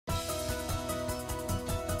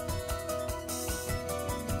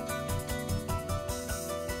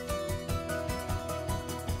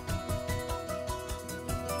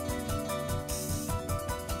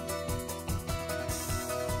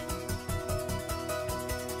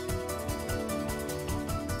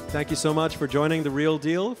Thank you so much for joining The Real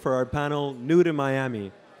Deal for our panel, New to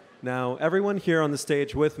Miami. Now, everyone here on the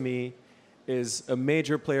stage with me is a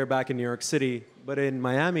major player back in New York City, but in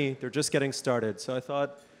Miami, they're just getting started. So I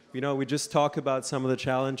thought, we just talk about some of the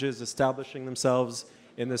challenges establishing themselves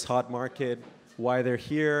in this hot market, why they're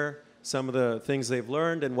here, some of the things they've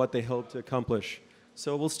learned, and what they hope to accomplish.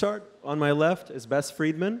 So we'll start. On my left is Bess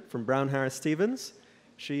Freedman from Brown Harris Stevens.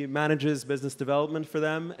 She manages business development for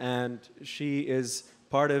them, and she is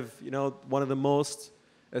part of one of the most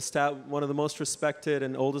respected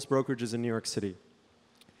and oldest brokerages in New York City.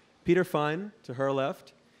 Peter Fine, to her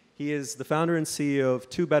left, he is the founder and CEO of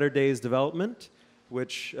Two Better Days Development,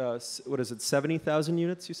 which, 70,000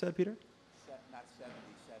 units, you said, Peter? Not 70,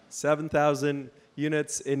 7,000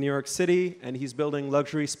 units in New York City, and he's building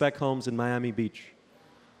luxury spec homes in Miami Beach.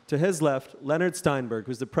 To his left, Leonard Steinberg,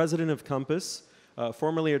 who's the president of Compass,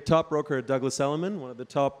 formerly a top broker at Douglas Elliman, one of the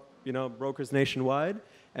top brokers nationwide,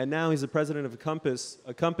 and now he's the president of Compass,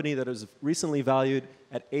 a company that is recently valued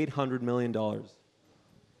at $800 million.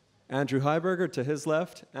 Andrew Heiberger, to his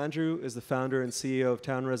left. Andrew is the founder and CEO of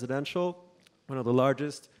Town Residential, one of the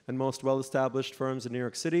largest and most well-established firms in New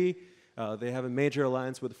York City. They have a major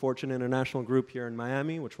alliance with Fortune International Group here in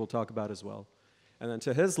Miami, which we'll talk about as well. And then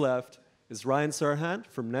to his left is Ryan Serhant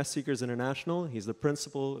from Nest Seekers International. He's the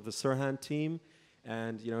principal of the Serhant team.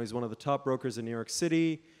 And he's one of the top brokers in New York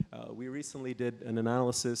City. We recently did an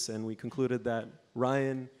analysis, and we concluded that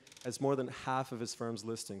Ryan has more than half of his firm's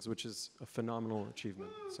listings, which is a phenomenal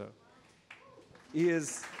achievement. So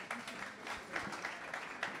he's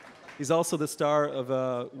also the star of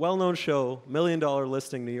a well-known show, $1 Million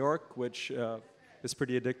Listing New York, which is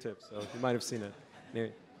pretty addictive. So you might have seen it.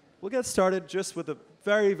 Anyway, we'll get started just with a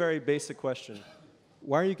very, very basic question.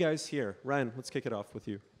 Why are you guys here? Ryan, let's kick it off with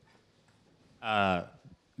you.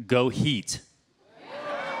 Go Heat.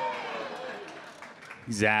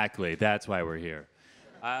 Exactly. That's why we're here.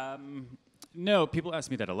 No, people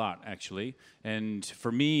ask me that a lot, actually. And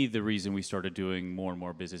for me, the reason we started doing more and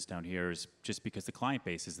more business down here is just because the client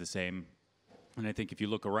base is the same. And I think if you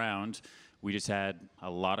look around, we just had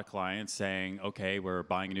a lot of clients saying, okay, we're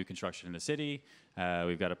buying a new construction in the city.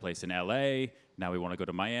 We've got a place in LA. Now we want to go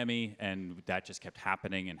to Miami. And that just kept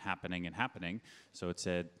happening and happening and happening. So it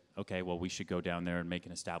said, okay, well, we should go down there and make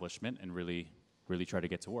an establishment and really try to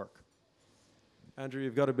get to work. Andrew,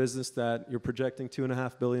 you've got a business that you're projecting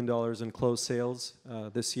 $2.5 billion in closed sales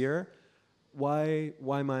this year. Why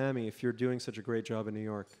Miami if you're doing such a great job in New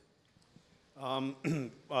York?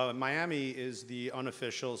 Miami is the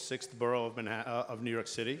unofficial sixth borough of New York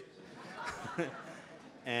City.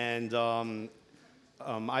 And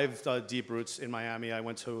I have deep roots in Miami. I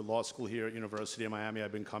went to law school here at University of Miami.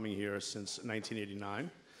 I've been coming here since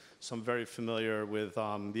 1989. So I'm very familiar with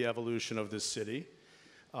the evolution of this city.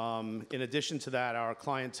 In addition to that, our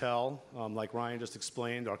clientele, like Ryan just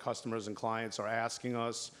explained, our customers and clients are asking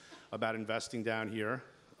us about investing down here.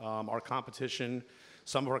 Our competition,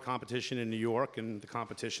 some of our competition in New York and the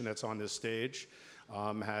competition that's on this stage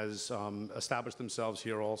has established themselves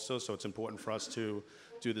here also, so it's important for us to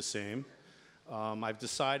do the same. I've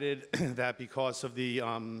decided that because of the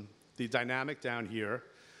dynamic down here,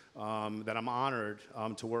 that I'm honored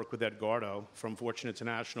to work with Edgardo from Fortune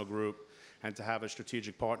International Group and to have a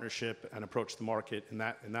strategic partnership and approach the market in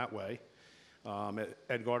that way.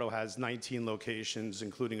 Edgardo has 19 locations,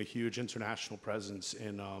 including a huge international presence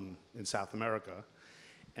in South America.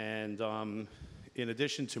 And in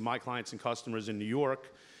addition to my clients and customers in New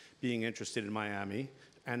York being interested in Miami,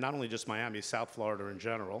 and not only just Miami, South Florida in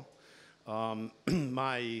general,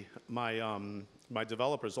 my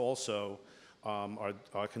developers also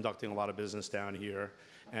are conducting a lot of business down here.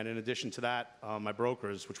 And in addition to that, my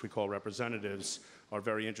brokers, which we call representatives, are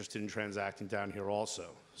very interested in transacting down here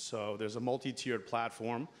also. So there's a multi-tiered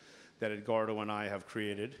platform that Edgardo and I have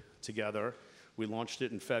created together. We launched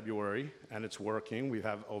it in February, and it's working. We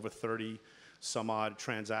have over 30 some odd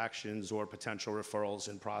transactions or potential referrals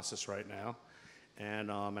in process right now.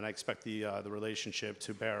 And I expect the relationship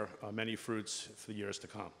to bear many fruits for years to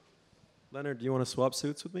come. Leonard, do you want to swap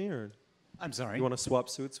suits with me? Or I'm sorry? You want to swap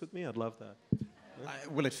suits with me? I'd love that.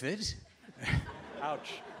 Will it fit?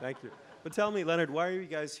 Ouch. Thank you. But tell me, Leonard, why are you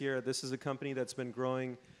guys here? This is a company that's been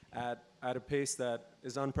growing at a pace that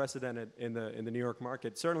is unprecedented in the New York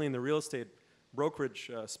market. Certainly in the real estate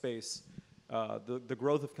brokerage space, the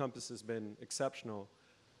growth of Compass has been exceptional.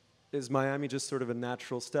 Is Miami just sort of a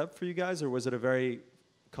natural step for you guys, or was it a very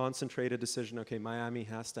concentrated decision? Okay, Miami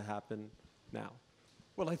has to happen now.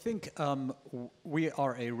 Well, I think we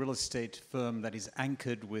are a real estate firm that is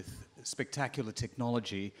anchored with spectacular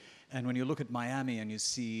technology. And when you look at Miami and you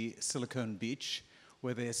see Silicon Beach,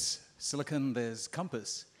 where there's silicon, there's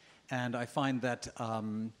Compass. And I find that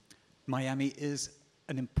Miami is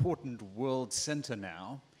an important world center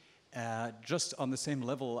now, just on the same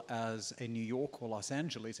level as a New York or Los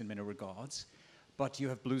Angeles in many regards. But you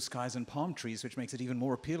have blue skies and palm trees, which makes it even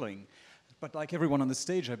more appealing. But like everyone on the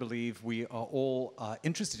stage, I believe we are all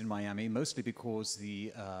interested in Miami, mostly because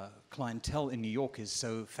the clientele in New York is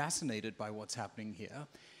so fascinated by what's happening here.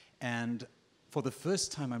 And for the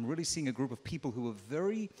first time, I'm really seeing a group of people who are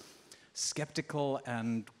very skeptical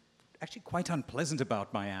and actually quite unpleasant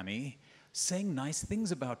about Miami, saying nice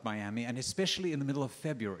things about Miami, and especially in the middle of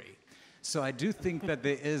February. So I do think that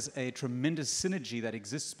there is a tremendous synergy that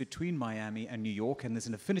exists between Miami and New York, and there's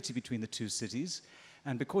an affinity between the two cities.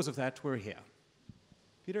 And because of that, we're here.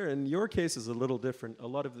 Peter, in your case is a little different. A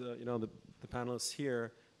lot of the panelists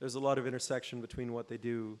here, there's a lot of intersection between what they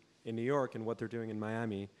do in New York and what they're doing in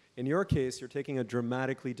Miami. In your case, you're taking a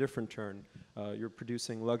dramatically different turn. You're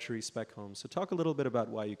producing luxury spec homes. So talk a little bit about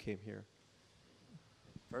why you came here.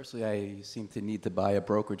 Firstly, I seem to need to buy a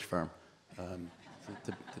brokerage firm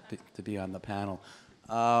to be on the panel.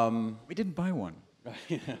 We didn't buy one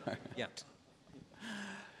yet.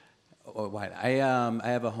 Oh, right. I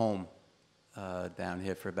have a home down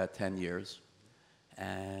here for about 10 years,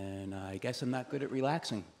 and I guess I'm not good at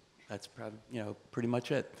relaxing. That's probably, pretty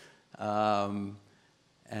much it. No,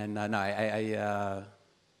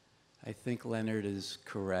 I think Leonard is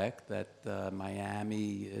correct that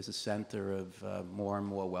Miami is a center of more and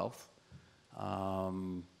more wealth.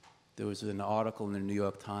 There was an article in the New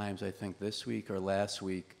York Times, I think this week or last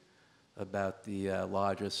week, about the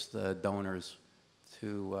largest donors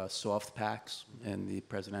to soft PACs in the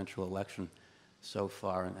presidential election so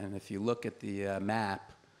far. And if you look at the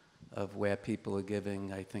map of where people are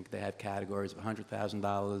giving, I think they have categories of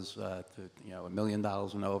 $100,000 to $1 million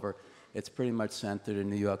and over. It's pretty much centered in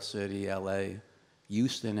New York City, LA,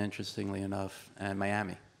 Houston, interestingly enough, and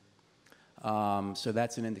Miami. So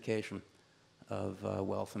that's an indication of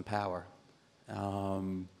wealth and power.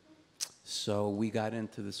 So we got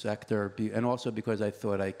into the sector, and also because I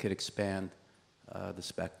thought I could expand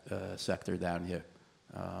the sector down here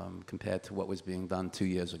compared to what was being done 2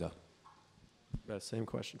 years ago. Bess, same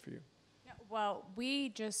question for you. Yeah, well, we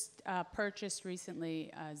just purchased recently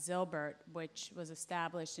Zilbert, which was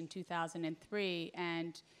established in 2003,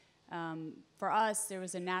 and for us, there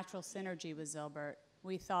was a natural synergy with Zilbert.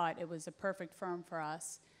 We thought it was a perfect firm for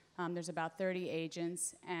us. There's about 30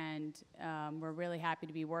 agents, and we're really happy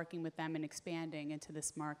to be working with them and expanding into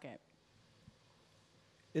this market.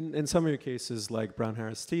 In some of your cases, like Brown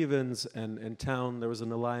Harris Stevens and Town, there was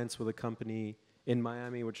an alliance with a company in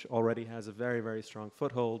Miami which already has a very, very strong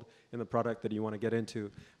foothold in the product that you want to get into.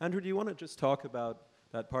 Andrew, do you want to just talk about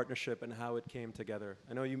that partnership and how it came together?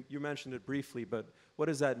 I know you mentioned it briefly, but what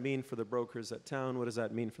does that mean for the brokers at Town? What does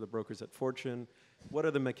that mean for the brokers at Fortune? What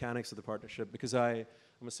are the mechanics of the partnership? Because I'm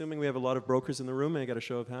assuming we have a lot of brokers in the room. May I get a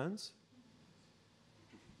show of hands?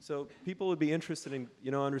 So people would be interested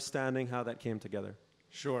in understanding how that came together.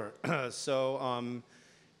 Sure. So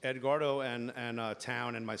Edgardo and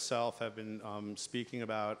Town and myself have been speaking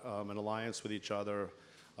about an alliance with each other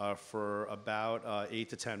for about 8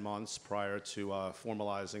 to 10 months prior to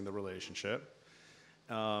formalizing the relationship.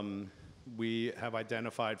 We have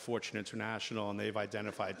identified Fortune International, and they've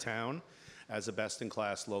identified Town as a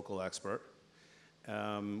best-in-class local expert.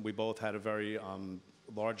 We both had a very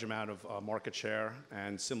large amount of market share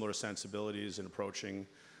and similar sensibilities in approaching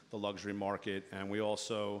the luxury market, and we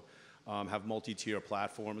also have multi-tier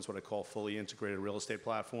platforms, what I call fully integrated real estate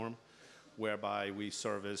platform, whereby we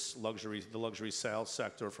service the luxury sales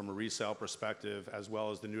sector from a resale perspective, as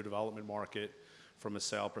well as the new development market from a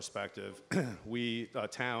sale perspective. We,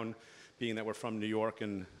 Town, being that we're from New York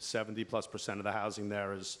and 70+% of the housing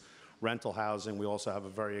there is rental housing, we also have a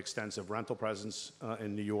very extensive rental presence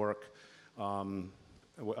in New York,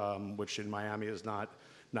 which in Miami is not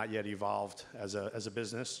yet evolved as a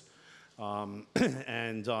business.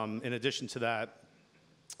 And in addition to that,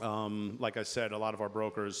 like I said, a lot of our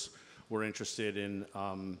brokers were interested in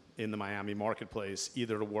the Miami marketplace,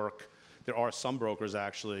 either to work. There are some brokers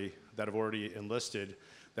actually that have already enlisted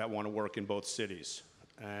that want to work in both cities,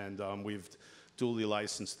 and we've duly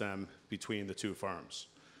licensed them between the two firms.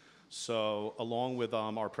 So along with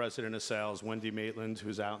our president of sales, Wendy Maitland,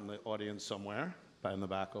 who's out in the audience somewhere, in the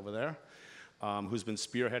back over there, who's been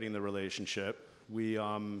spearheading the relationship, we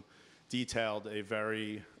detailed a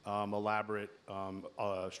very elaborate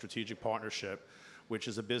strategic partnership, which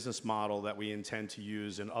is a business model that we intend to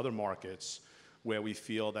use in other markets where we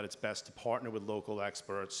feel that it's best to partner with local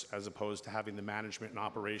experts as opposed to having the management and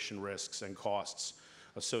operation risks and costs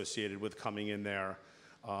associated with coming in there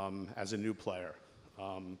as a new player.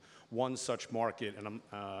 One such market, and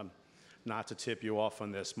not to tip you off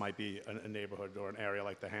on this, might be a neighborhood or an area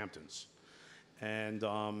like the Hamptons. And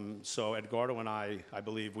so Edgardo and I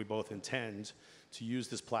believe we both intend to use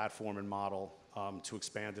this platform and model to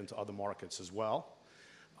expand into other markets as well.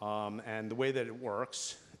 And the way that it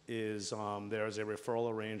works is there's a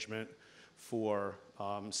referral arrangement for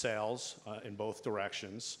sales in both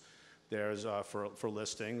directions. There's for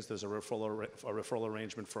listings, there's a referral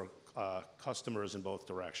arrangement for customers in both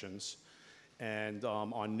directions. And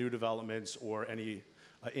on new developments or any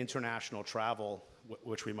international travel,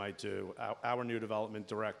 which we might do, our new development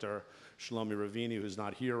director, Shlomi Ravini, who's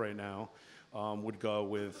not here right now, would go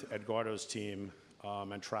with Edgardo's team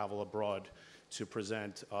and travel abroad to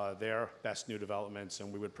present their best new developments,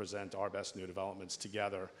 and we would present our best new developments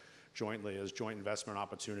together jointly as joint investment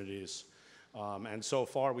opportunities. And so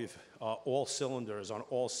far, we've on all cylinders,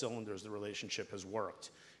 the relationship has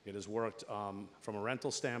worked. It has worked from a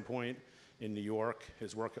rental standpoint in New York,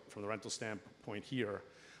 has worked from the rental standpoint here.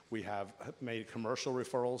 We have made commercial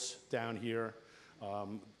referrals down here.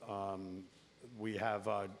 We have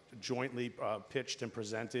jointly pitched and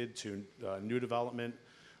presented to new development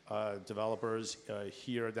developers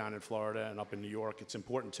here down in Florida and up in New York. It's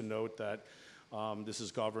important to note that this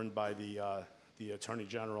is governed by the Attorney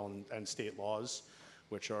General and state laws,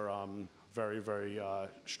 which are very, very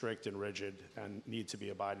strict and rigid and need to be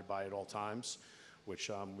abided by at all times,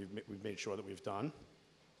 which we've made sure that we've done.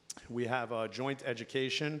 We have a joint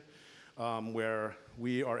education where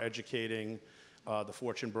we are educating the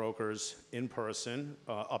fortune brokers in person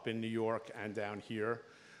up in New York and down here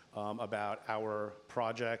about our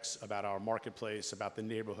projects, about our marketplace, about the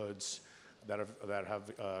neighborhoods that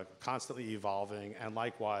have constantly evolving. And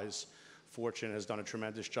likewise, Fortune has done a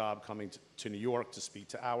tremendous job coming to New York to speak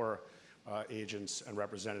to our agents and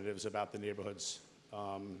representatives about the neighborhoods,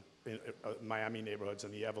 Miami neighborhoods,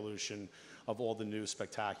 and the evolution of all the new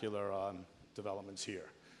spectacular developments here.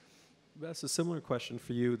 Bess, a similar question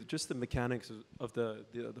for you, just the mechanics of the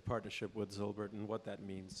partnership with Zilbert and what that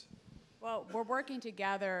means. Well, we're working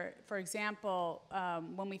together. For example,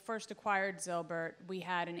 when we first acquired Zilbert, we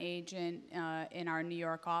had an agent in our New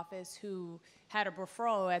York office who had a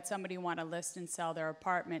referral, who had somebody want to list and sell their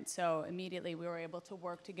apartment. So immediately we were able to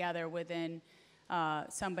work together within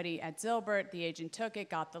somebody at Zilbert. The agent took it,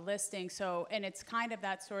 got the listing. So, and it's kind of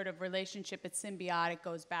that sort of relationship. It's symbiotic,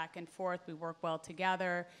 goes back and forth. We work well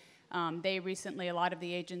together. They recently, a lot of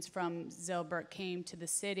the agents from Zilbert came to the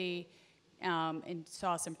city and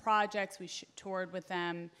saw some projects. We toured with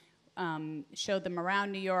them, showed them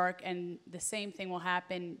around New York, and the same thing will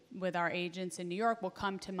happen with our agents in New York. We'll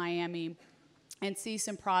come to Miami and see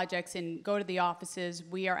some projects and go to the offices.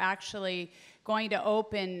 We are actually going to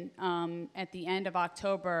open at the end of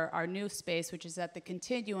October our new space, which is at the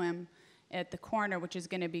Continuum at the corner, which is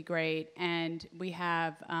going to be great. And we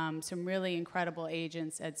have some really incredible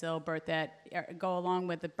agents at Zilbert that go along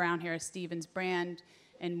with the Brown Harris Stevens brand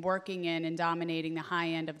and working in and dominating the high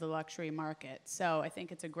end of the luxury market. So I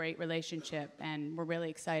think it's a great relationship, and we're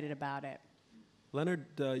really excited about it. Leonard,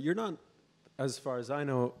 you're not, as far as I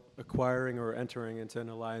know, acquiring or entering into an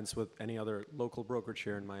alliance with any other local brokerage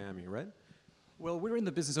here in Miami, right? Well, we're in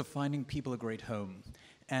the business of finding people a great home.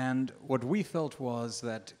 And what we felt was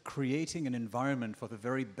that creating an environment for the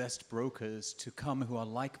very best brokers to come who are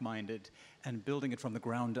like-minded and building it from the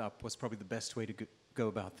ground up was probably the best way to go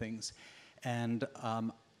about things. And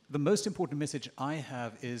the most important message I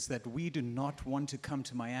have is that we do not want to come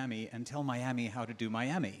to Miami and tell Miami how to do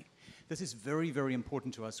Miami. This is very, very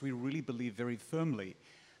important to us. We really believe very firmly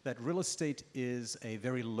that real estate is a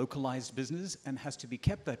very localized business and has to be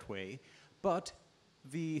kept that way. But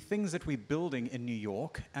the things that we're building in New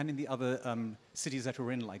York and in the other cities that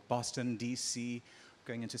we're in, like Boston, DC,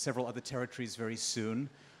 going into several other territories very soon,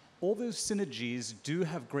 all those synergies do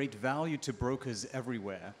have great value to brokers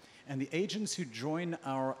everywhere. And the agents who join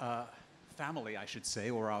our family, I should say,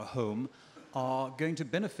 or our home, are going to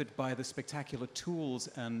benefit by the spectacular tools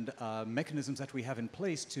and mechanisms that we have in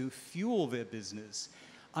place to fuel their business.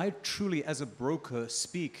 I truly, as a broker,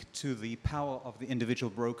 speak to the power of the individual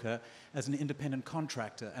broker as an independent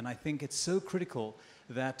contractor. And I think it's so critical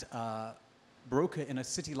that broker in a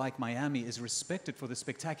city like Miami is respected for the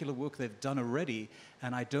spectacular work they've done already,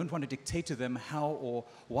 and I don't want to dictate to them how or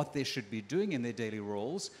what they should be doing in their daily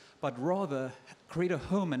roles, but rather create a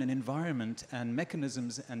home and an environment and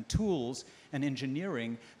mechanisms and tools and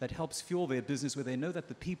engineering that helps fuel their business, where they know that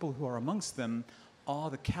the people who are amongst them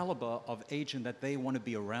are the caliber of agent that they want to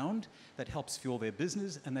be around, that helps fuel their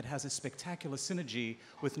business, and that has a spectacular synergy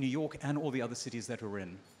with New York and all the other cities that we're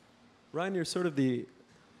in. Ryan, you're sort of the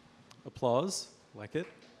applause, like it.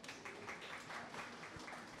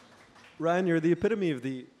 Ryan, you're the epitome of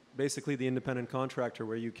the basically the independent contractor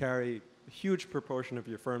where you carry a huge proportion of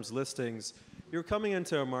your firm's listings. You're coming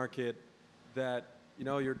into a market that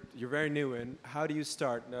you're very new in. How do you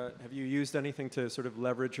start? Have you used anything to sort of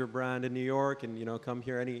leverage your brand in New York and come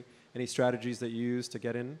here? Any strategies that you use to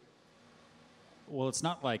get in? Well, it's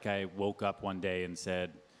not like I woke up one day and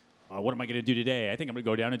said, what am I going to do today? I think I'm going to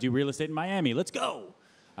go down and do real estate in Miami. Let's go.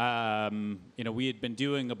 We had been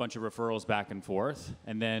doing a bunch of referrals back and forth,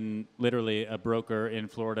 and then literally a broker in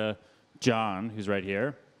Florida, John, who's right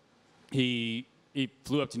here, he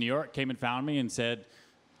flew up to New York, came and found me and said,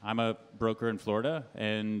 I'm a broker in Florida,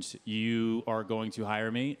 and you are going to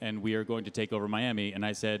hire me, and we are going to take over Miami. And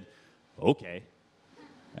I said, okay.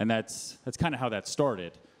 And that's kind of how that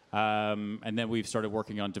started. And then we've started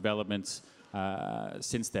working on developments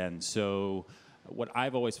since then. So what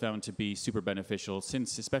I've always found to be super beneficial,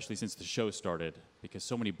 especially since the show started, because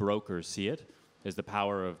so many brokers see it, is the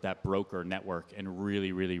power of that broker network and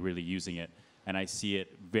really, really, really using it. And I see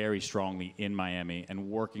it very strongly in Miami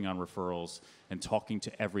and working on referrals and talking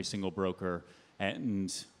to every single broker.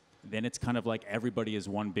 And then it's kind of like everybody is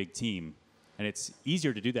one big team. And it's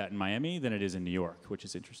easier to do that in Miami than it is in New York, which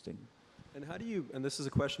is interesting. And how do you, and this is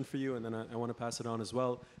a question for you, and then I want to pass it on as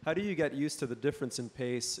well, how do you get used to the difference in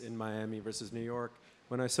pace in Miami versus New York?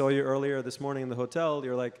 When I saw you earlier this morning in the hotel,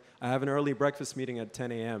 you're like, I have an early breakfast meeting at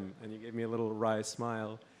 10 a.m., and you gave me a little wry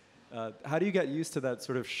smile. How do you get used to that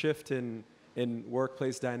sort of shift in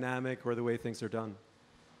workplace dynamic or the way things are done?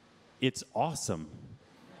 It's awesome.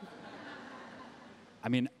 I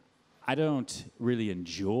mean, I don't really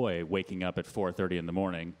enjoy waking up at 4:30 in the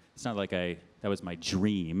morning. It's not like that was my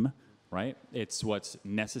dream, right? It's what's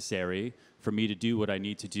necessary for me to do what I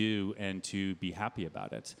need to do and to be happy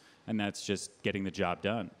about it. And that's just getting the job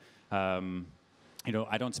done.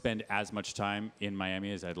 I don't spend as much time in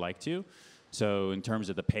Miami as I'd like to. So in terms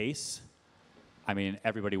of the pace, I mean,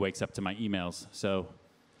 everybody wakes up to my emails. So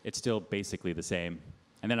it's still basically the same.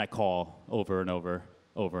 And then I call over and over,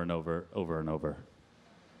 over and over, over and over.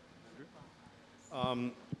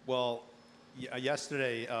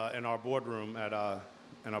 Yesterday in our boardroom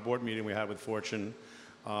in our board meeting we had with Fortune,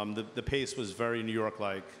 the pace was very New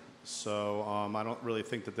York-like. So I don't really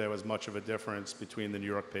think that there was much of a difference between the New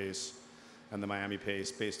York pace and the Miami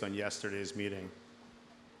pace based on yesterday's meeting.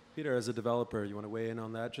 Peter, as a developer, you want to weigh in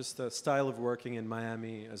on that? Just the style of working in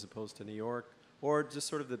Miami as opposed to New York, or just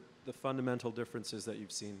sort of the fundamental differences that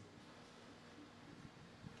you've seen?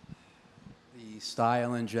 The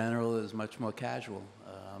style in general is much more casual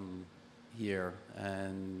here,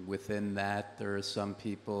 and within that there are some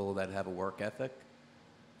people that have a work ethic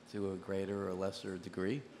to a greater or lesser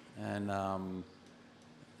degree, and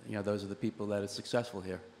those are the people that are successful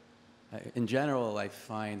here. In general, I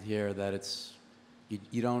find here that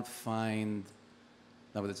you don't find,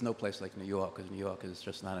 there's no place like New York, because New York is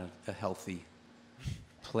just not a healthy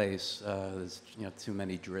place. There's too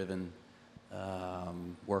many driven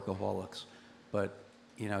workaholics. But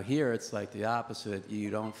here it's like the opposite. You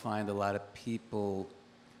don't find a lot of people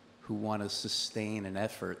who want to sustain an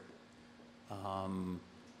effort on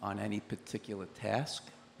any particular task,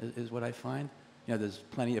 is what I find. There's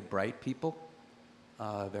plenty of bright people,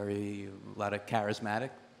 a lot of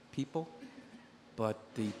charismatic people, but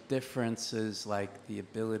the difference is like the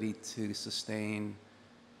ability to sustain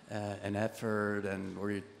an effort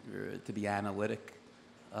or to be analytic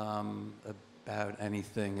about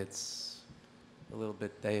anything. It's a little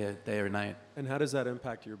bit day or night. And how does that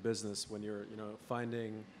impact your business when you're,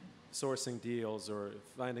 sourcing deals or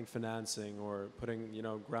finding financing or putting,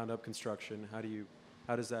 ground up construction?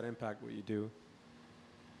 How does that impact what you do?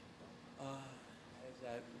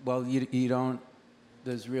 Well, you don't.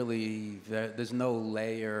 There's no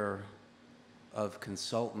layer of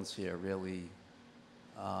consultants here really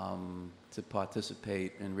to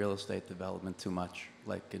participate in real estate development too much,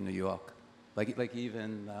 like in New York, like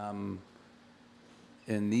even.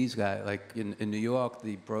 In these guys, like in New York,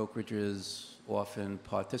 the brokerages often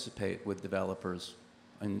participate with developers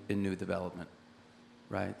in new development,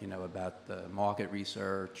 right? About the market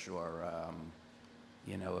research or,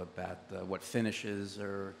 about what finishes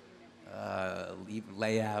or even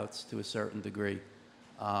layouts to a certain degree.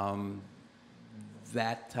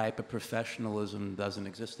 That type of professionalism doesn't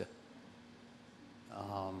exist here.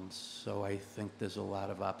 So I think there's a lot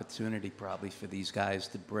of opportunity probably for these guys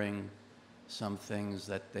to bring some things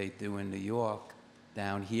that they do in New York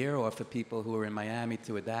down here, or for people who are in Miami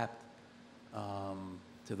to adapt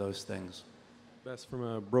to those things. Bess, from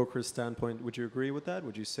a broker's standpoint, would you agree with that?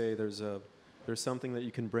 Would you say there's something that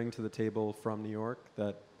you can bring to the table from New York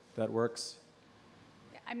that works?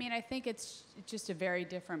 I mean, I think it's just a very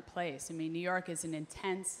different place. I mean, New York is an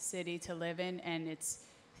intense city to live in, and it's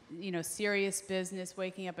serious business,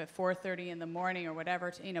 waking up at 4:30 in the morning or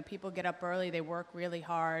whatever. People get up early, they work really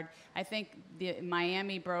hard. I think the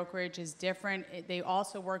Miami brokerage is different. They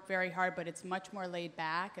also work very hard, but it's much more laid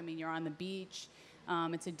back. I mean, you're on the beach.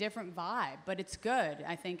 It's a different vibe, but it's good.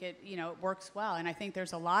 I think it works well, and I think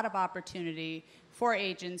there's a lot of opportunity for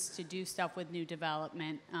agents to do stuff with new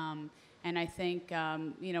development. And I think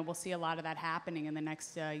we'll see a lot of that happening in the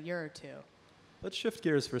next year or two. Let's shift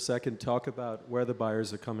gears for a second, talk about where the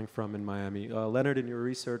buyers are coming from in Miami. Leonard, in your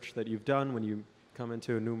research that you've done when you come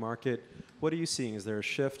into a new market, what are you seeing? Is there a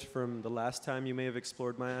shift from the last time you may have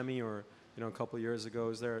explored Miami or a couple of years ago?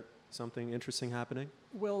 Is there something interesting happening?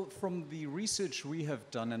 Well, from the research we have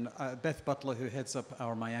done, and Beth Butler, who heads up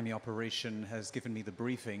our Miami operation, has given me the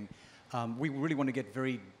briefing, we really want to get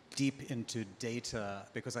very deep into data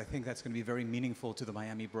because I think that's going to be very meaningful to the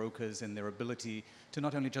Miami brokers and their ability to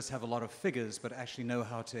not only just have a lot of figures, but actually know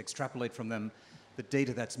how to extrapolate from them the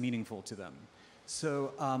data that's meaningful to them.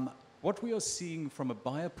 So what we are seeing from a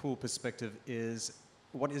buyer pool perspective is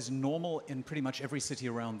what is normal in pretty much every city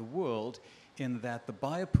around the world, in that the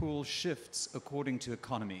buyer pool shifts according to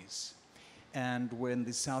economies. And when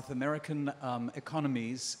the South American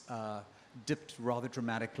economies dipped rather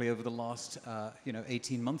dramatically over the last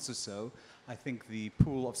 18 months or so, I think the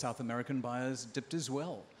pool of South American buyers dipped as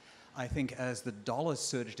well. I think as the dollar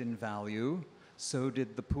surged in value, so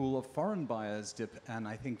did the pool of foreign buyers dip, and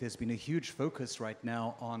I think there's been a huge focus right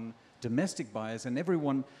now on domestic buyers, and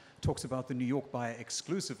everyone talks about the New York buyer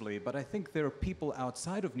exclusively, but I think there are people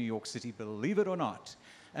outside of New York City, believe it or not.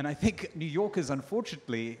 And I think New Yorkers,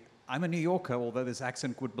 unfortunately, I'm a New Yorker, although this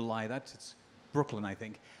accent would belie that, it's Brooklyn, I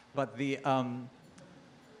think. But the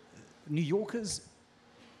New Yorkers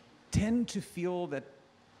tend to feel that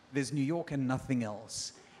there's New York and nothing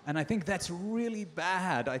else. And I think that's really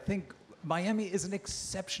bad. I think Miami is an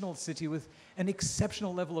exceptional city with an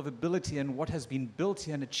exceptional level of ability, and what has been built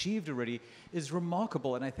here and achieved already is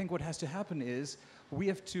remarkable. And I think what has to happen is we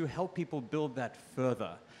have to help people build that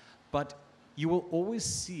further. But you will always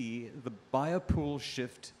see the buyer pool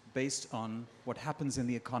shift based on what happens in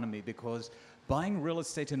the economy, because buying real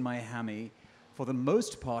estate in Miami, for the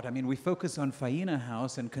most part, I mean, we focus on Faena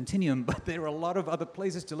House and Continuum, but there are a lot of other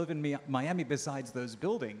places to live in Miami besides those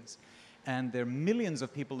buildings. And there are millions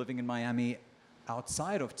of people living in Miami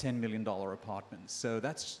outside of $10 million apartments. So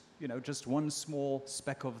that's, just one small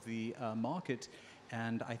speck of the market.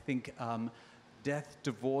 And I think death,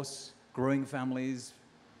 divorce, growing families,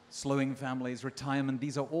 slowing families, retirement,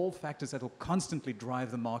 these are all factors that will constantly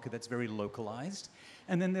drive the market that's very localized.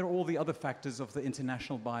 And then there are all the other factors of the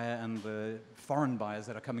international buyer and the foreign buyers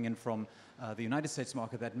that are coming in from the United States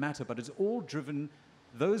market that matter, but it's all driven,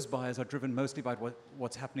 those buyers are driven mostly by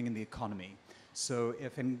what's happening in the economy. So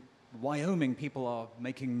if in Wyoming people are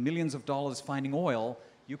making millions of dollars finding oil,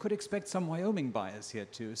 you could expect some Wyoming buyers here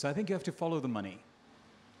too. So I think you have to follow the money.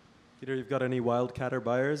 Peter, you've got any wildcatter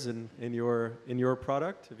buyers in your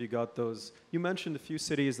product? Have you got those? You mentioned a few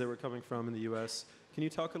cities that were coming from in the U.S. Can you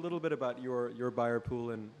talk a little bit about your buyer pool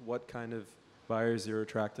and what kind of buyers you're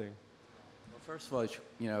attracting? Well, first of all,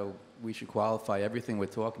 we should qualify everything we're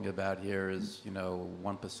talking about here is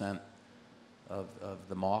 1% of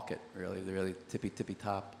the market, really tippy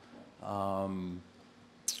top.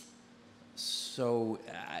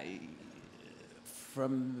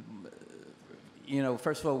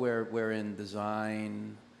 First of all, we're in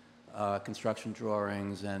design, construction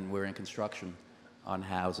drawings, and we're in construction on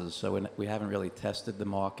houses. So we haven't really tested the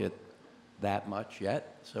market that much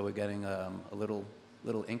yet. So we're getting a little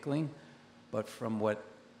inkling. But from what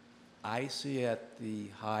I see at the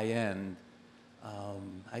high end,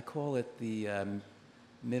 I call it the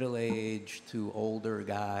middle-aged to older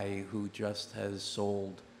guy who just has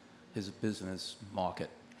sold his business market.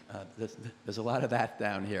 There's a lot of that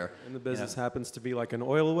down here. And the business happens to be like an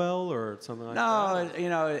oil well or something like that?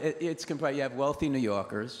 No, it's comprised. You have wealthy New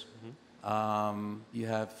Yorkers. Mm-hmm. You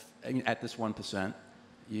have, at this 1%,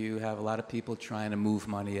 you have a lot of people trying to move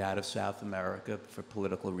money out of South America for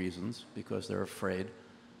political reasons because they're afraid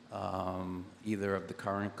either of the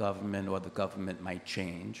current government or the government might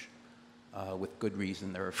change. With good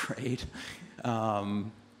reason, they're afraid.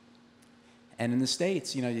 And in the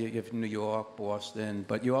States, you have New York, Boston,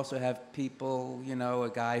 but you also have people,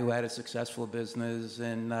 a guy who had a successful business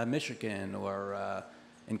in Michigan or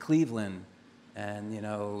in Cleveland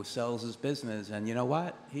and, sells his business. And you know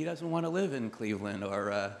what? He doesn't want to live in Cleveland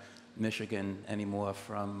or Michigan anymore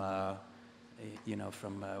from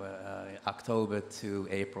October to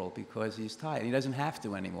April because he's tired. He doesn't have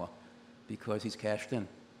to anymore because he's cashed in.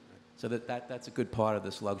 So that's a good part of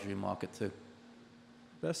this luxury market, too.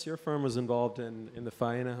 Bess, your firm was involved in the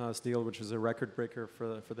Faena House deal, which is a record breaker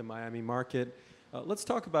for the Miami market. Let's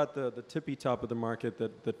talk about the tippy top of the market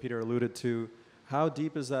that Peter alluded to. How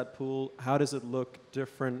deep is that pool? How does it look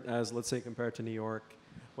different as, let's say, compared to New York?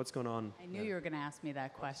 What's going on? I knew you were going to ask me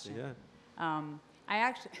that question. Yeah.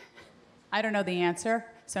 I don't know the answer,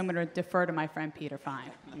 so I'm going to defer to my friend Peter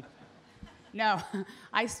Fine. No,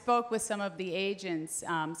 I spoke with some of the agents,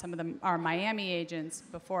 some of them are Miami agents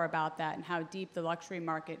before about that and how deep the luxury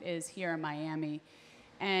market is here in Miami.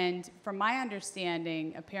 And from my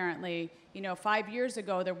understanding, apparently, 5 years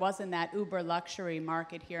ago, there wasn't that uber luxury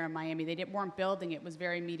market here in Miami. They weren't building it. It was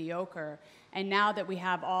very mediocre. And now that we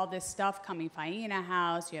have all this stuff coming, Faena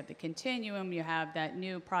House, you have the Continuum, you have that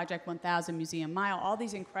new Project 1000 Museum Mile, all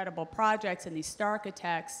these incredible projects and these star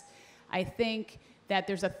architects, I think that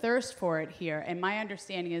there's a thirst for it here. And my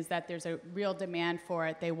understanding is that there's a real demand for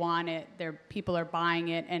it. They want it. People are buying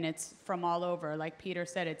it, and it's from all over. Like Peter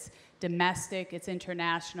said, it's domestic, it's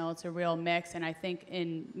international, it's a real mix. And I think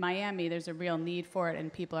in Miami, there's a real need for it,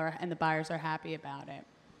 and the buyers are happy about it.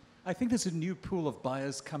 I think there's a new pool of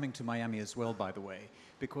buyers coming to Miami as well, by the way,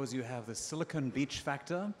 because you have the Silicon Beach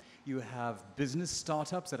factor, you have business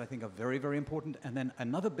startups that I think are very, very important, and then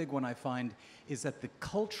another big one I find is that the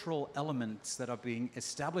cultural elements that are being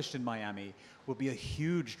established in Miami will be a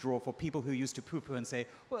huge draw for people who used to poo-poo and say,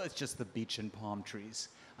 well, it's just the beach and palm trees.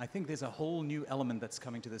 I think there's a whole new element that's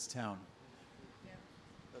coming to this town.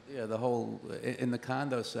 Yeah, in the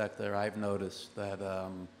condo sector, I've noticed that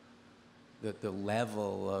that the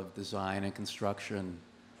level of design and construction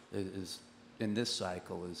is in this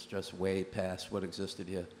cycle is just way past what existed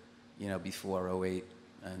here, before '08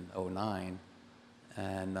 and '09.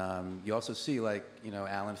 And you also see,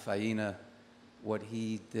 Alan Faena, what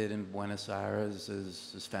he did in Buenos Aires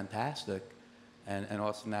is fantastic. And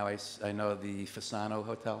also now I know the Fasano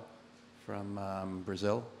Hotel from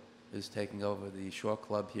Brazil is taking over the Shore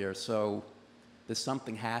Club here. So there's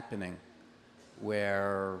something happening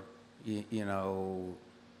where, I don't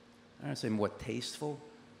want to say more tasteful,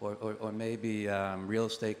 or maybe real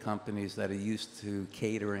estate companies that are used to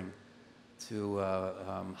catering to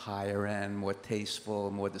higher end, more tasteful,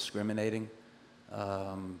 more discriminating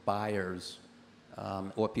buyers,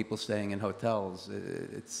 or people staying in hotels.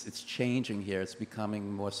 It's changing here. It's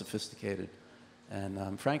becoming more sophisticated.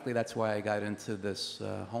 And frankly, that's why I got into this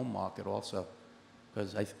home market also,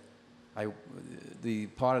 because the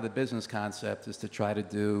part of the business concept is to try to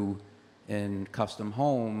do in custom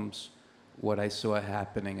homes what I saw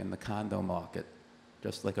happening in the condo market,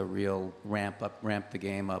 just like a real ramp the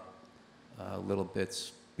game up little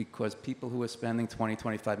bits, because people who are spending $20,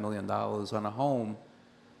 $25 million on a home,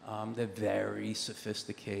 they're very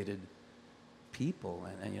sophisticated people,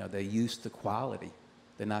 and they're used to quality.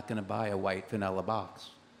 They're not going to buy a white vanilla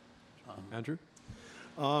box. Andrew?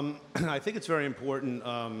 I think it's very important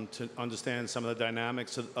to understand some of the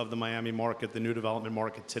dynamics of the Miami market, the new development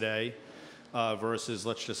market today, versus,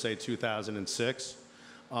 let's just say, 2006.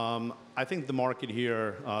 I think the market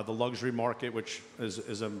here, the luxury market, which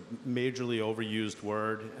is a majorly overused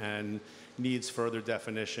word and needs further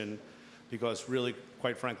definition, because really,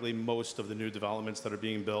 quite frankly, most of the new developments that are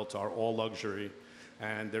being built are all luxury,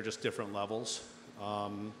 and they're just different levels,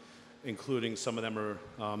 including some of them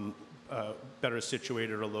are better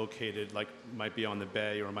situated or located, like might be on the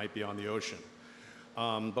bay or might be on the ocean.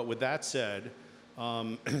 But with that said,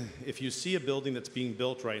 if you see a building that's being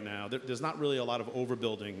built right now, there's not really a lot of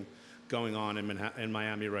overbuilding going on in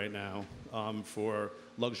Miami right now for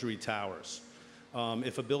luxury towers.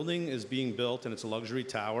 If a building is being built and it's a luxury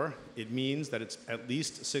tower, it means that it's at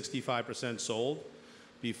least 65% sold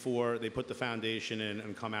before they put the foundation in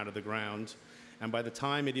and come out of the ground. And by the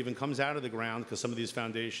time it even comes out of the ground, because some of these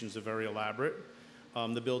foundations are very elaborate,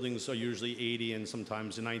 the buildings are usually 80 and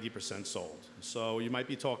sometimes 90% sold. So you might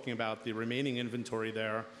be talking about the remaining inventory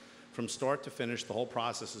there from start to finish. The whole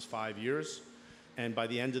process is 5 years. And by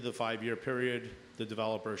the end of the 5-year period, the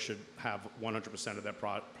developer should have 100% of that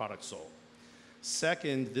product sold.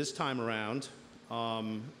 Second, this time around,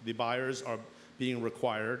 the buyers are being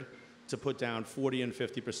required to put down 40 and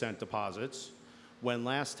 50% deposits, when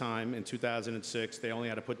last time, in 2006, they only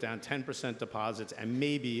had to put down 10% deposits and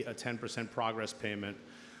maybe a 10% progress payment,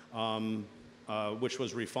 which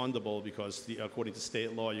was refundable because, according to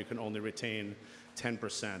state law, you can only retain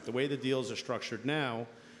 10%. The way the deals are structured now,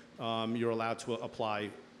 you're allowed to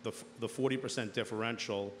apply the 40%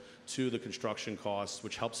 differential to the construction costs,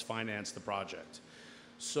 which helps finance the project.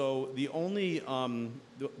 So the only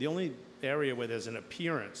area where there's an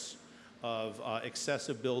appearance of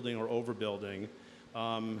excessive building or overbuilding,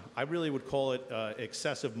 I really would call it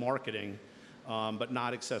excessive marketing but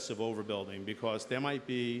not excessive overbuilding, because there might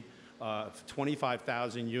be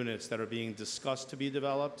 25,000 units that are being discussed to be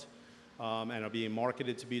developed and are being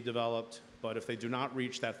marketed to be developed, but if they do not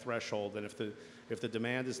reach that threshold, and if the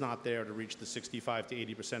demand is not there to reach the 65 to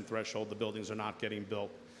 80% threshold, the buildings are not getting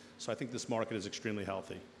built. So I think this market is extremely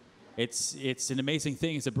healthy. It's an amazing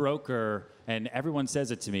thing as a broker, and everyone says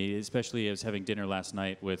it to me. Especially, I was having dinner last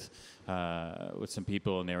night with some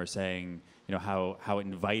people, and they were saying, you know, how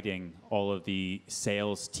inviting all of the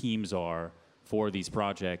sales teams are for these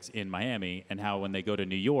projects in Miami, and how when they go to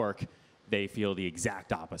New York, they feel the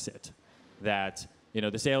exact opposite. That, you know,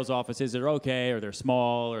 the sales offices are okay, or they're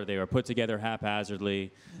small, or they are put together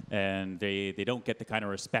haphazardly, and they don't get the kind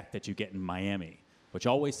of respect that you get in Miami, which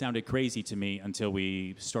always sounded crazy to me until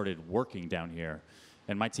we started working down here.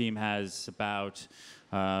 And my team has about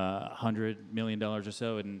 $100 million or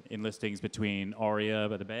so in listings between Aria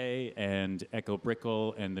by the Bay and Echo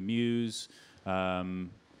Brickell and the Muse. And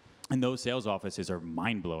those sales offices are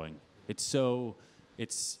mind-blowing. I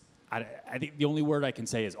think the only word I can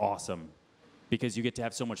say is awesome, because you get to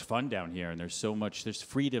have so much fun down here, and there's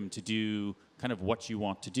freedom to do kind of what you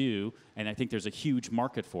want to do, and I think there's a huge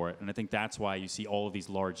market for it, and I think that's why you see all of these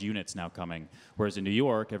large units now coming, whereas in New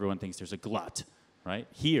York, everyone thinks there's a glut, right?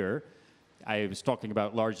 Here, I was talking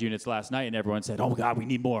about large units last night, and everyone said, oh God, we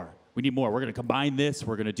need more, we're going to combine this,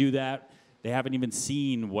 we're going to do that. They haven't even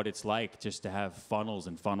seen what it's like just to have funnels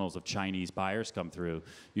and funnels of Chinese buyers come through.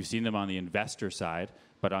 You've seen them on the investor side,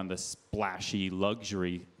 but on the splashy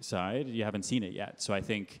luxury side, you haven't seen it yet. So I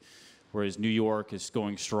think, whereas New York is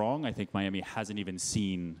going strong, I think Miami hasn't even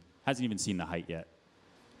seen the height yet.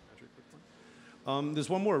 There's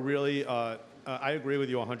one more really. I agree with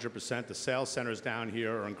you 100%. The sales centers down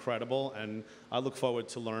here are incredible, and I look forward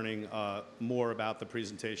to learning more about the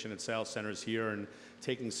presentation at sales centers here and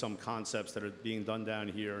taking some concepts that are being done down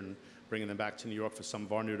here and bringing them back to New York for some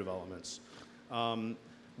of our new developments.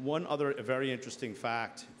 One other very interesting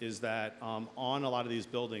fact is that on a lot of these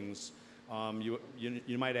buildings,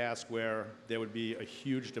 you might ask where there would be a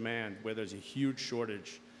huge demand, where there's a huge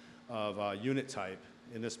shortage of unit type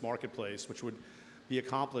in this marketplace, which would be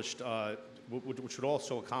accomplished, which would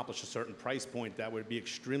also accomplish a certain price point that would be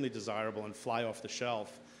extremely desirable and fly off the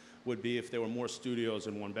shelf, would be if there were more studios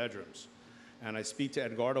and one-bedrooms. And I speak to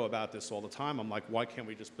Edgardo about this all the time. I'm like, why can't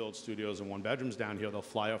we just build studios and one-bedrooms down here? They'll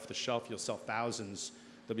fly off the shelf. You'll sell thousands.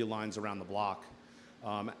 There'll be lines around the block.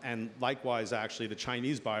 And likewise, actually, the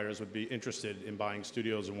Chinese buyers would be interested in buying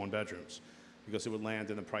studios and one-bedrooms because it would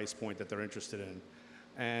land in the price point that they're interested in.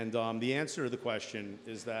 And the answer to the question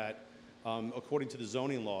is that according to the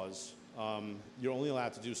zoning laws, you're only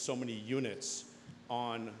allowed to do so many units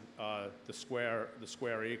on the square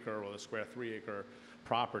acre or the square 3-acre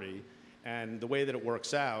property. And the way that it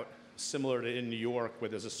works out, similar to in New York, where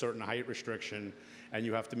there's a certain height restriction, and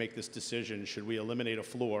you have to make this decision, should we eliminate a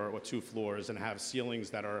floor or 2 floors and have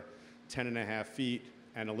ceilings that are 10.5 feet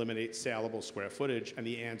and eliminate saleable square footage? And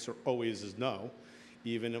the answer always is no,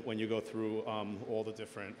 even when you go through all the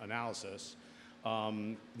different analysis.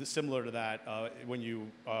 Similar to that, when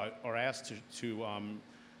you are asked to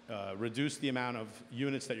reduce the amount of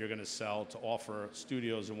units that you're going to sell to offer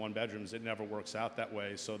studios and one-bedrooms, it never works out that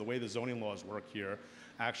way. So the way the zoning laws work here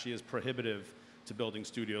actually is prohibitive to building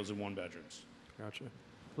studios and one-bedrooms. Gotcha.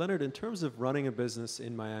 Leonard, in terms of running a business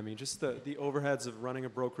in Miami, just the overheads of running a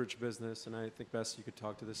brokerage business, and I think, Bess, you could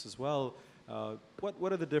talk to this as well,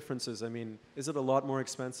 what are the differences? I mean, is it a lot more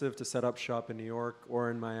expensive to set up shop in New York or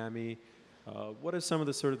in Miami? What are some of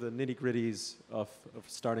the sort of the nitty-gritties of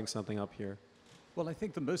starting something up here? Well, I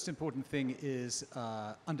think the most important thing is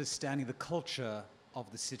understanding the culture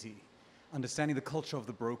of the city, understanding the culture of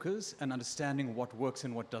the brokers, and understanding what works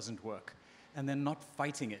and what doesn't work, and then not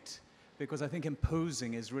fighting it. Because I think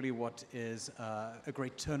imposing is really what is a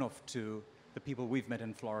great turnoff to the people we've met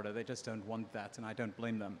in Florida. They just don't want that, and I don't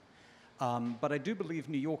blame them. But I do believe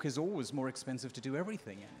New York is always more expensive to do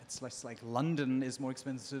everything in. It's less like London is more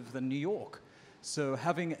expensive than New York. So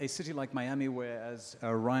having a city like Miami where, as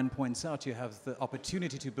Ryan points out, you have the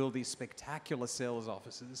opportunity to build these spectacular sales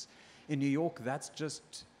offices, in New York, that's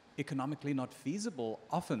just economically not feasible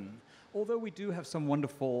often. Although we do have some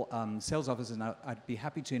wonderful sales offices, and I'd be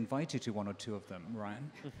happy to invite you to 1 or 2 of them,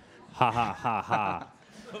 Ryan. Ha ha ha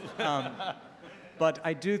ha. But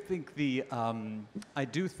I do think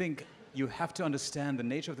you have to understand the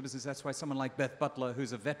nature of the business. That's why someone like Beth Butler,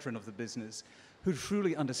 who's a veteran of the business, who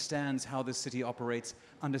truly understands how the city operates,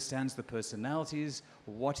 understands the personalities,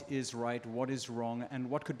 what is right, what is wrong, and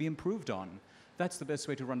what could be improved on. That's the best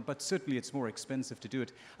way to run, but certainly it's more expensive to do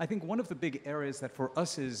it. I think one of the big areas that for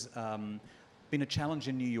us has been a challenge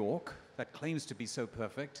in New York that claims to be so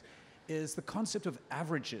perfect is the concept of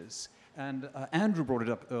averages. And Andrew brought it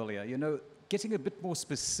up earlier. You know, getting a bit more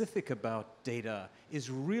specific about data is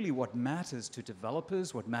really what matters to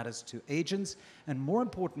developers, what matters to agents, and more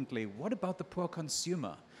importantly, what about the poor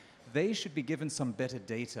consumer? They should be given some better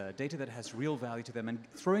data, data that has real value to them. And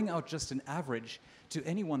throwing out just an average to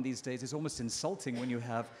anyone these days is almost insulting when you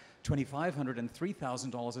have $2,500 and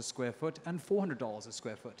 $3,000 a square foot and $400 a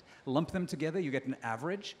square foot. Lump them together, you get an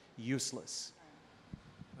average, useless.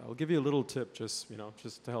 I'll give you a little tip, just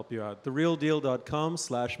to help you out.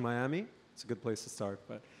 TheRealDeal.com/Miami. It's a good place to start.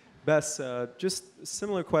 But Bess, just a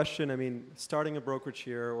similar question. I mean, starting a brokerage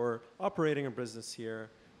here or operating a business here,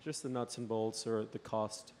 just the nuts and bolts or the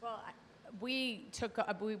cost. Well, we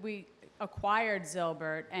acquired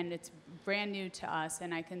Zilbert, and it's brand new to us.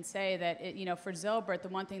 And I can say that for Zilbert, the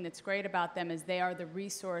one thing that's great about them is they are the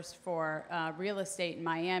resource for real estate in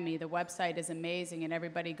Miami. The website is amazing, and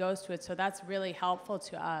everybody goes to it. So that's really helpful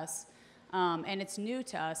to us. And it's new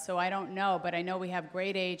to us, so I don't know, but I know we have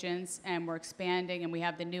great agents, and we're expanding, and we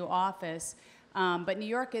have the new office. But New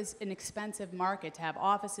York is an expensive market to have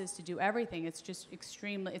offices, to do everything. It's just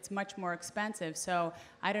it's much more expensive. So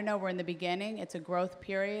I don't know, we're in the beginning. It's a growth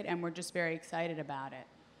period, and we're just very excited about it.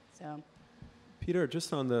 So, Peter,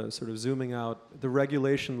 just on the sort of zooming out, the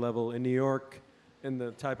regulation level in New York and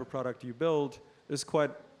the type of product you build is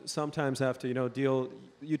quite, sometimes have to, deal,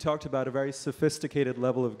 you talked about a very sophisticated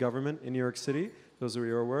level of government in New York City. Those were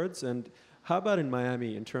your words. And how about in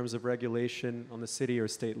Miami in terms of regulation on the city or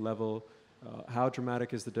state level? How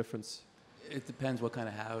dramatic is the difference? It depends what kind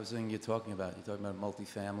of housing you're talking about. You're talking about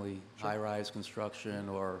multifamily, high-rise construction,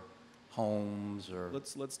 or homes, or...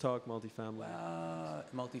 Let's talk multifamily.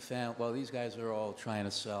 Multifamily. Well, these guys are all trying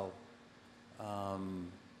to sell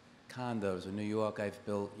condos. In New York, I've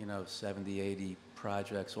built 70, 80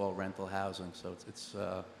 projects, all rental housing. So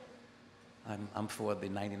I'm for the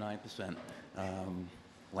 99%,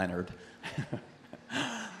 Leonard.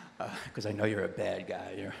 Because I know you're a bad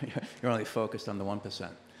guy. You're only focused on the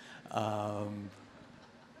 1%.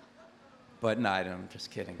 But no, I'm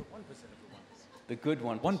just kidding. 1% of the 1%. The good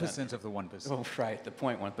 1%. 1% of the 1%. Oh, right, the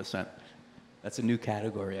 0.1%. That's a new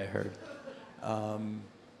category, I heard.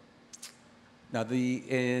 Now,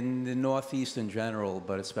 in the Northeast in general,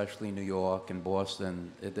 but especially New York and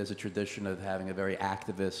Boston, there's a tradition of having a very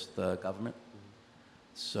activist government.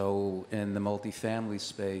 So in the multifamily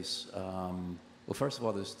space, well, first of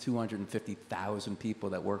all, there's 250,000 people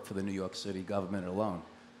that work for the New York City government alone.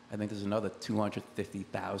 I think there's another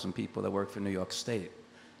 250,000 people that work for New York State,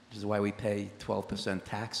 which is why we pay 12%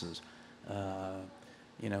 taxes,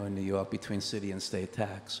 in New York between city and state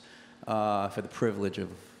tax for the privilege of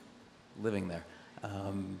living there.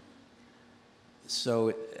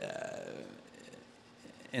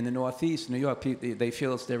 In the Northeast, New York, they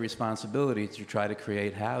feel it's their responsibility to try to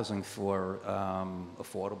create housing for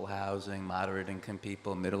affordable housing, moderate income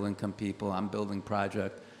people, middle income people. I'm building a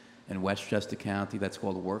project in Westchester County that's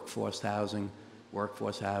called workforce housing.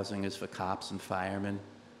 Workforce housing is for cops and firemen,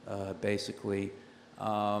 basically.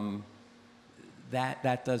 That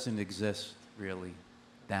doesn't exist really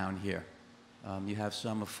down here. You have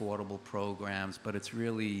some affordable programs, but it's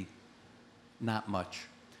really not much.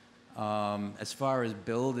 As far as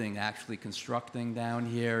building, actually constructing down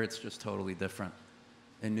here, it's just totally different.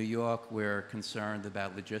 In New York, we're concerned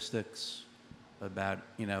about logistics, about,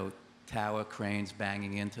 tower cranes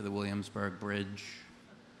banging into the Williamsburg Bridge,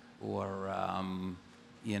 or,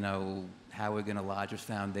 how we're going to lodge a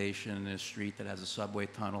foundation in a street that has a subway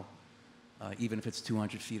tunnel. Even if it's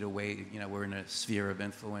 200 feet away, we're in a sphere of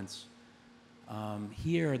influence.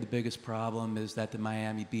 Here, the biggest problem is that the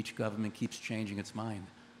Miami Beach government keeps changing its mind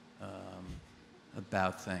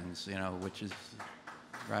about things, which is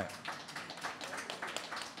right.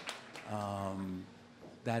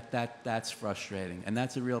 That's frustrating, and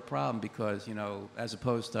that's a real problem because, as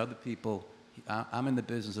opposed to other people, I'm in the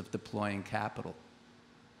business of deploying capital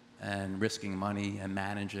and risking money and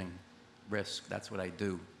managing risk. That's what I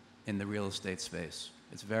do in the real estate space.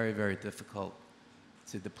 It's very, very difficult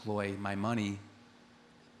to deploy my money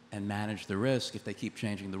and manage the risk if they keep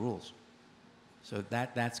changing the rules. So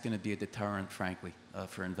that's going to be a deterrent, frankly,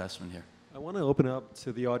 for investment here. I want to open up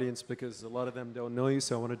to the audience because a lot of them don't know you,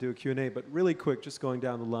 so I want to do a Q&A. But really quick, just going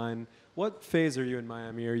down the line, what phase are you in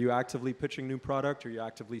Miami? Are you actively pitching new product? Are you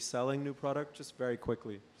actively selling new product? Just very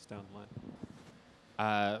quickly, just down the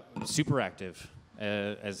line. Super active.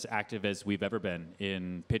 As active as we've ever been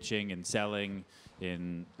in pitching and selling,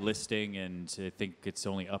 in listing, and I think it's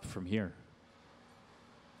only up from here.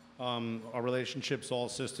 Our relationships, all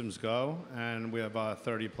systems go, and we have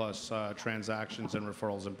 30 plus transactions and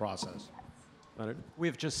referrals in process. Leonard?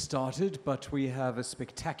 We've just started, but we have a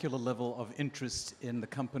spectacular level of interest in the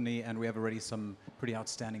company, and we have already some pretty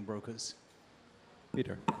outstanding brokers.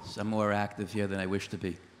 Peter? So I'm more active here than I wish to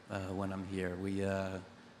be when I'm here.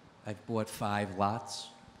 I've bought 5 lots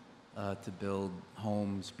to build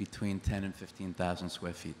homes between 10 and 15,000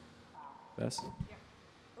 square feet. Bess?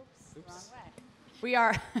 Oops. Wrong way. We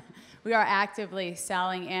are, we are actively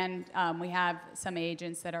selling, and we have some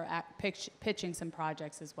agents that are pitching some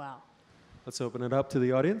projects as well. Let's open it up to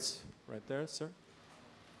the audience. Right there, sir.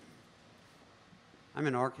 I'm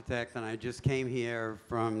an architect, and I just came here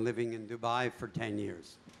from living in Dubai for 10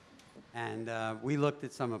 years. And we looked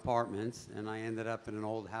at some apartments, and I ended up in an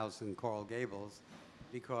old house in Coral Gables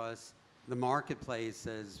because the marketplace,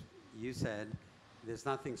 as you said, there's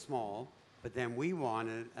nothing small. But then we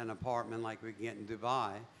wanted an apartment like we can get in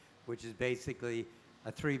Dubai, which is basically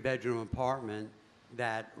a 3-bedroom apartment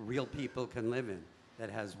that real people can live in, that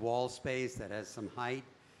has wall space, that has some height,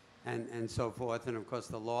 and so forth. And of course,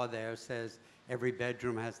 the law there says every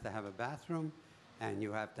bedroom has to have a bathroom, and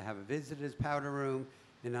you have to have a visitor's powder room.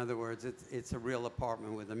 In other words, it's a real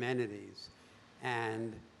apartment with amenities.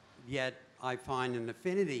 And yet, I find an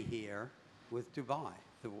affinity here with Dubai,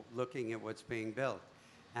 looking at what's being built.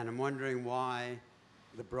 And I'm wondering why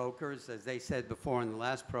the brokers, as they said before in the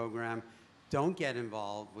last program, don't get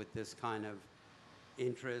involved with this kind of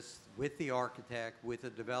interest with the architect, with the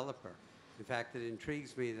developer. In fact, it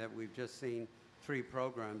intrigues me that we've just seen 3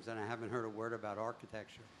 programs, and I haven't heard a word about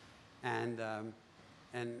architecture.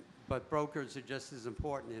 But brokers are just as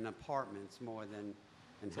important in apartments more than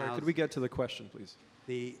in Sorry, houses. could we get to the question, please?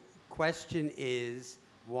 The question is,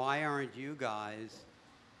 why aren't you guys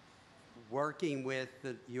working with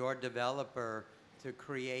your developer to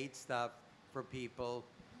create stuff for people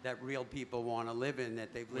that real people want to live in,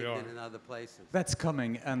 that they've lived in other places? That's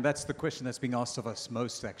coming, and that's the question that's being asked of us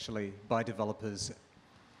most, actually, by developers.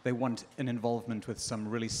 They want an involvement with some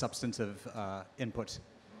really substantive input.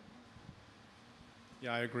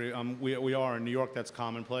 Yeah, I agree. We are in New York. That's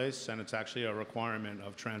commonplace, and it's actually a requirement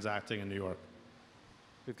of transacting in New York.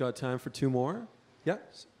 We've got time for 2 more. Yeah?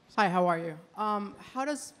 Hi, how are you? How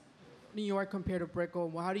does New York compare to Brickell?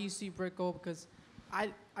 Well, how do you see Brickell? Because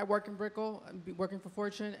I work in Brickell, I'm working for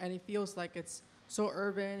Fortune, and it feels like it's so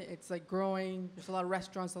urban, it's like growing, there's a lot of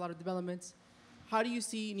restaurants, a lot of developments. How do you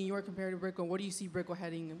see New York compared to Brickell? What do you see Brickell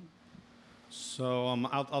heading? So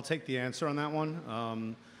I'll take the answer on that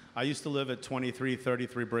one. I used to live at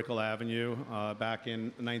 2333 Brickell Avenue back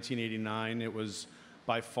in 1989. It was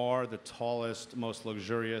by far the tallest, most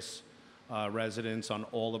luxurious residence on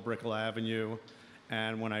all of Brickell Avenue.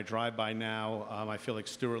 And when I drive by now, I feel like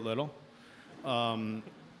Stuart Little.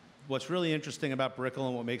 What's really interesting about Brickell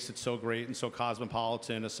and what makes it so great and so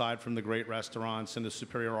cosmopolitan, aside from the great restaurants and the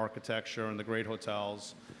superior architecture and the great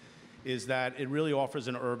hotels, is that it really offers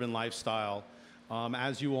an urban lifestyle.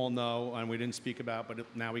 As you all know, and we didn't speak about, but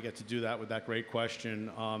now we get to do that with that great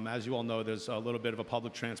question. As you all know, there's a little bit of a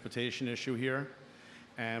public transportation issue here.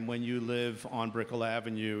 And when you live on Brickell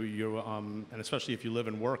Avenue, and especially if you live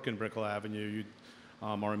and work in Brickell Avenue, you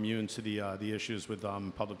are immune to the issues with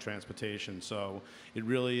public transportation. So it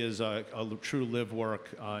really is a true live-work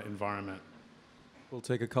environment. We'll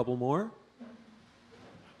take a couple more.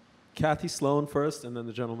 Kathy Sloan first, and then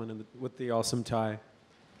the gentleman with the awesome tie.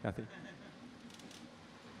 Kathy.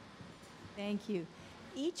 Thank you.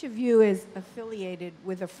 Each of you is affiliated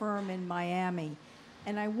with a firm in Miami,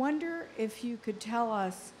 and I wonder if you could tell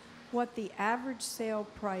us what the average sale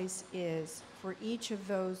price is for each of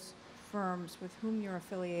those firms with whom you're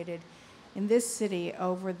affiliated in this city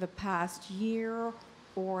over the past year,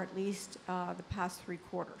 or at least the past 3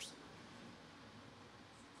 quarters.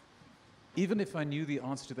 Even if I knew the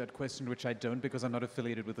answer to that question, which I don't because I'm not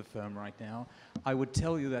affiliated with the firm right now, I would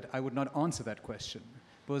tell you that I would not answer that question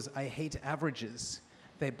because I hate averages.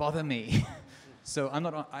 They bother me. So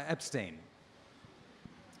I abstain.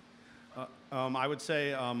 I would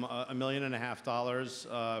say $1.5 million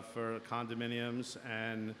for condominiums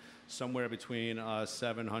and somewhere between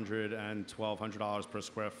 $700 and $1,200 per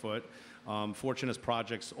square foot. Fortune has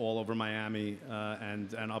projects all over Miami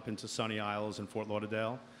and up into Sunny Isles and Fort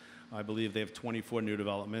Lauderdale. I believe they have 24 new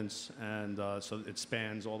developments, and so it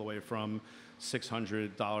spans all the way from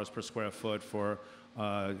 $600 per square foot for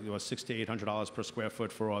 $600 to $800 per square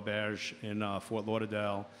foot for Auberge in Fort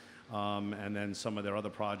Lauderdale. And then some of their other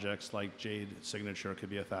projects like Jade Signature could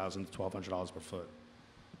be $1,000 to $1,200 per foot.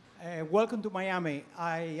 Welcome to Miami.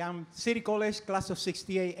 I am City College, class of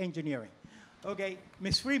 '68 engineering. Okay,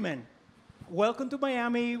 Ms. Freedman, welcome to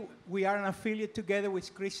Miami. We are an affiliate together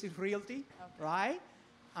with Christie's Realty, right?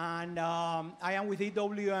 And I am with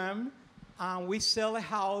EWM. and we sell a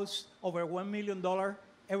house over $1 million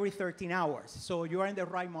every 13 hours. So you are in the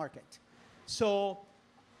right market. So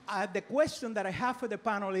the question that I have for the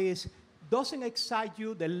panel is, doesn't excite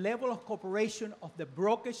you the level of cooperation of the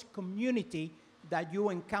brokerage community that you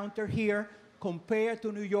encounter here compared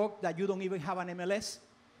to New York that you don't even have an MLS?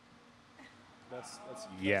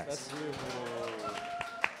 Yes. That's you.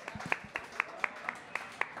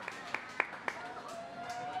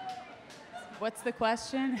 What's the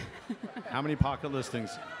question? How many pocket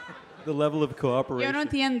listings? The level of Yo cooperation. no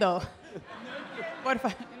entiendo.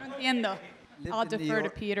 Porfa, yo no entiendo. Lived I'll in New defer to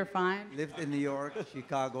York. Peter Fine. Lived in New York,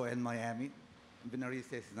 Chicago, and Miami. Been in real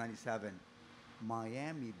estate since '97.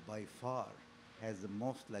 Miami, by far, has the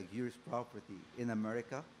most luxurious property in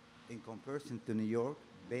America in comparison to New York,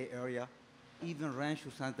 Bay Area, even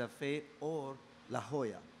Rancho Santa Fe or La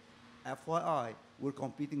Jolla. FYI, we're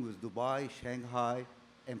competing with Dubai, Shanghai,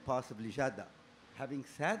 and possibly Jeddah. Having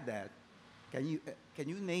said that, can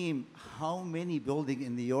you name how many buildings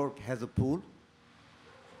in New York has a pool?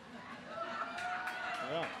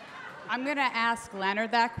 I'm going to ask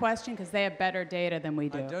Leonard that question because they have better data than we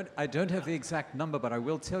do. I don't have the exact number, but I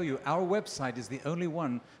will tell you, our website is the only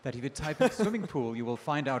one that if you type in swimming pool, you will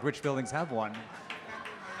find out which buildings have one.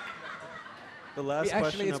 The last Actually,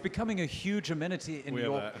 question it's up- becoming a huge amenity in We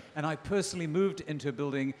New have York, that. and I personally moved into a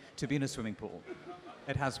building to be in a swimming pool.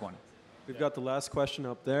 It has one. We've got the last question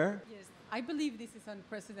up there. Yes, I believe this is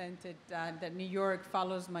unprecedented that New York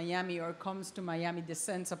follows Miami or comes to Miami,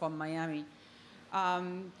 descends upon Miami.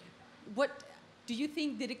 What do you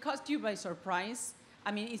think, did it caught you by surprise?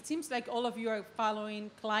 I mean, it seems like all of you are following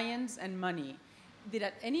clients and money. Did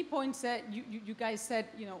at any point you guys said,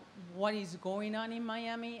 you know, what is going on in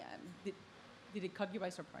Miami? Did it caught you by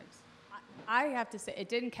surprise? I have to say, it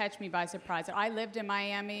didn't catch me by surprise. I lived in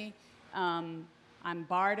Miami. I'm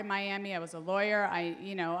barred in Miami. I was a lawyer.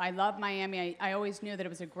 I love Miami. I always knew that it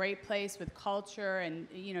was a great place with culture and,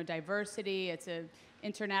 diversity. It's an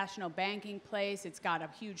international banking place. It's got a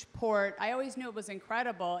huge port. I always knew it was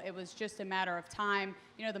incredible. It was just a matter of time.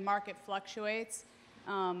 The market fluctuates.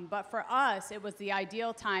 But for us, it was the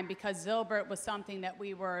ideal time because Zilbert was something that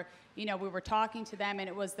we were talking to them, and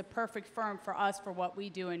it was the perfect firm for us for what we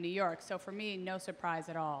do in New York. So for me, no surprise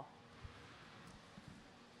at all.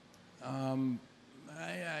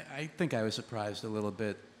 I think I was surprised a little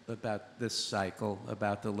bit about this cycle,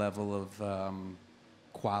 about the level of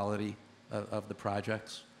quality of the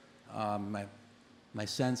projects. My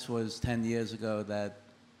sense was 10 years ago that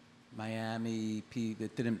Miami,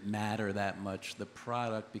 it didn't matter that much, the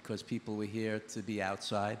product, because people were here to be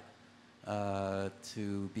outside,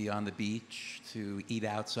 to be on the beach, to eat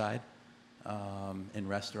outside in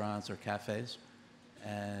restaurants or cafes.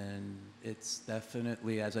 And it's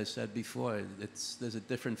definitely, as I said before, there's a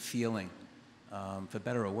different feeling, for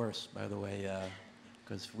better or worse, by the way,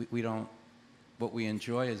 because we don't, what we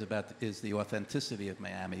enjoy is the authenticity of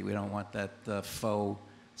Miami. We don't want that faux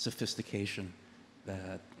sophistication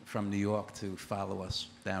from New York to follow us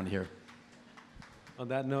down here. On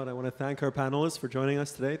that note, I want to thank our panelists for joining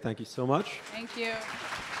us today. Thank you so much. Thank you.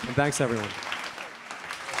 And thanks, everyone.